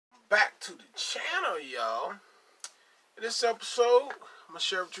back to the channel, y'all. In this episode, I'm going to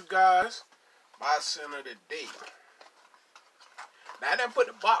share with you guys my scent of the day. Now, I didn't put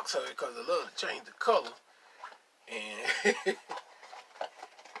the box on it because I love to change the color. And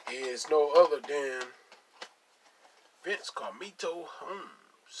it's no other than camuto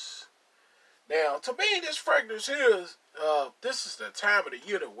homes. Now, to me, this fragrance here is, this is the time of the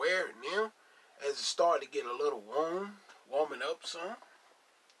year to wear it now, as it started to get a little warming up some.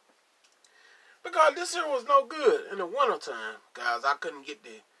 Because this here was no good in the wintertime, guys. I couldn't get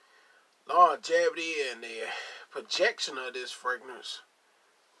the longevity and the projection of this fragrance.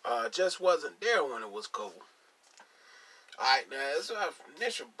 Just wasn't there when it was cold. Alright, now, as I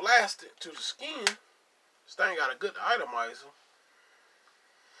initial blast it to the skin, this thing got a good atomizer.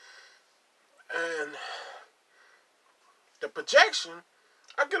 And the projection,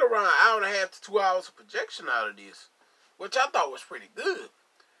 I get around an hour and a half to 2 hours of projection out of this, which I thought was pretty good.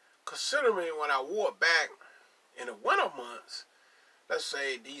 Considering when I wore it back in the winter months, let's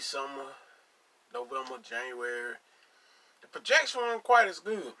say December, November, January, the projection wasn't quite as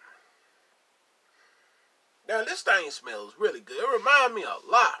good. Now this thing smells really good. It reminds me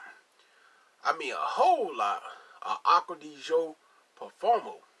a lot, I mean a whole lot, of Acqua di Gio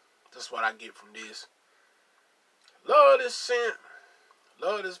Profumo. That's what I get from this. Love this scent,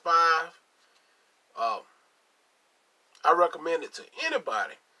 love this vibe. I recommend it to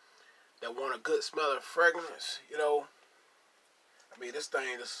anybody that want a good smelling fragrance, you know. I mean, this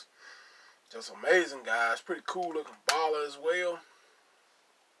thing is just amazing, guys. Pretty cool looking baller as well.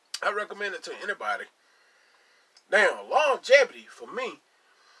 I recommend it to anybody. Now, longevity for me.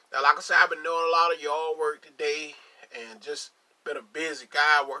 Now, like I said, I've been doing a lot of yard work today and just been a busy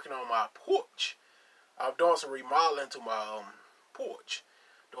guy working on my porch. I'm doing some remodeling to my porch.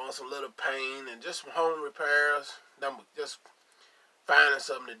 Doing some little paint and just some home repairs. Then just finding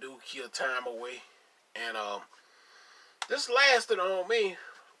something to do, kill time away. And this lasted on me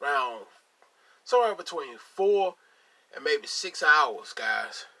around somewhere between 4 and maybe 6 hours,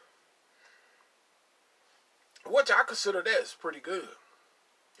 guys. Which I consider that is pretty good.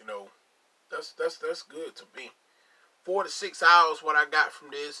 You know, that's good to me. 4 to 6 hours what I got from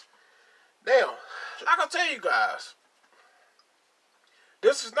this. Now, like I tell you guys,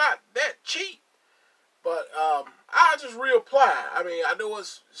 this is not that cheap. But I just reapply. I mean, I know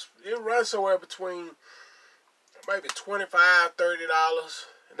it runs somewhere between maybe $25, $30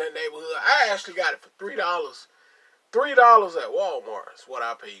 in that neighborhood. I actually got it for $3. $3 at Walmart is what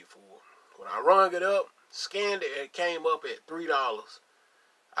I paid for. When I rung it up, scanned it, it came up at $3.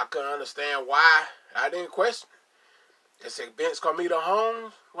 I couldn't understand why. I didn't question it. It said Vince Camuto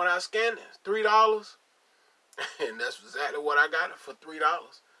Homes when I scanned it. $3. And that's exactly what I got it for, $3.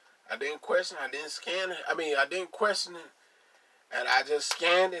 I didn't question it. I didn't scan it. I mean, I didn't question it. And I just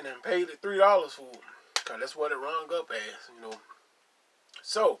scanned it and paid it $3 for it. Because that's what it rung up as, you know.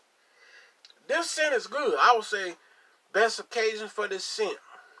 So, this scent is good. I would say best occasion for this scent.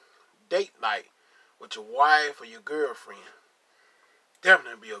 Date night with your wife or your girlfriend.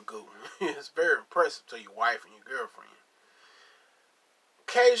 Definitely be a good one. It's very impressive to your wife and your girlfriend.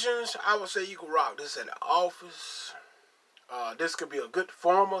 Occasions, I would say you can rock this at the office. This could be a good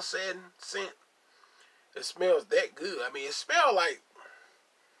formal setting scent. It smells that good. I mean, it smells like,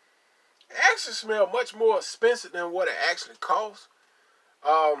 it actually smells much more expensive than what it actually costs.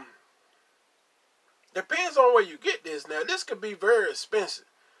 Depends on where you get this. Now, this could be very expensive.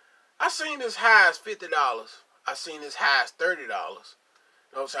 I've seen this high as $50. I've seen this high as $30. You know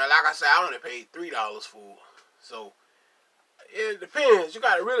what I'm saying? Like I said, I only paid $3 for it. So, it depends. You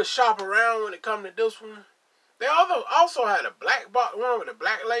got to really shop around when it comes to this one. They also had a black box one with a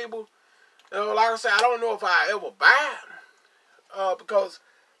black label. You know, like I said, I don't know if I ever buy it. Because,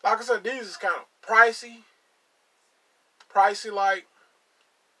 like I said, these is kind of pricey. Pricey like.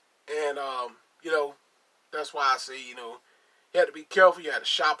 And, you know, that's why I say, you know, you have to be careful. You have to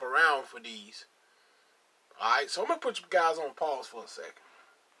shop around for these. Alright, so I'm going to put you guys on pause for a second.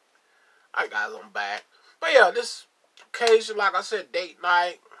 Alright, guys, I'm back. But yeah, this occasion, like I said, date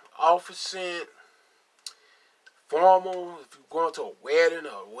night, office scent, formal, if you're going to a wedding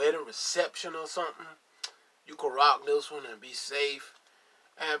or a wedding reception or something, you can rock this one and be safe.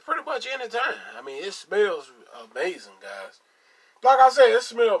 And pretty much any time. I mean, it smells amazing, guys. Like I said, it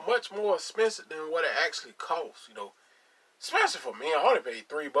smells much more expensive than what it actually costs, you know. Especially for me, I only paid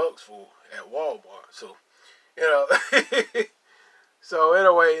 $3 for it at Walmart. So, you know. So,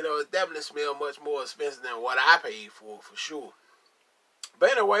 anyway, you know, it definitely smells much more expensive than what I paid for sure.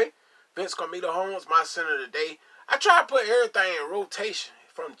 But anyway, Vince Camuto Homes, my scent of the day. I try to put everything in rotation,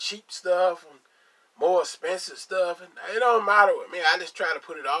 from cheap stuff more expensive stuff. And it don't matter with me. I just try to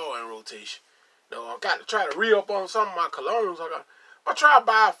put it all in rotation. You know, I got to try to re-up on some of my colognes. I try to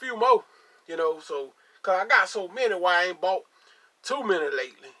buy a few more, you know, so, because I got so many why I ain't bought too many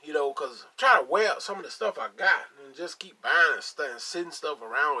lately, you know, because I'm trying to wear out some of the stuff I got and just keep buying and sending stuff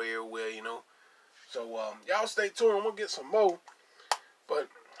around everywhere, you know. So, y'all stay tuned. I'm going to get some more, but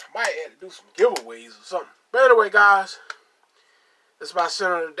I might have to do some giveaways or something. But anyway, guys, that's my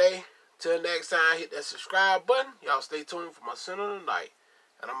center of the day. Till next time, hit that subscribe button. Y'all stay tuned for my center of the night.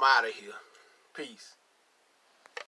 And I'm out of here. Peace.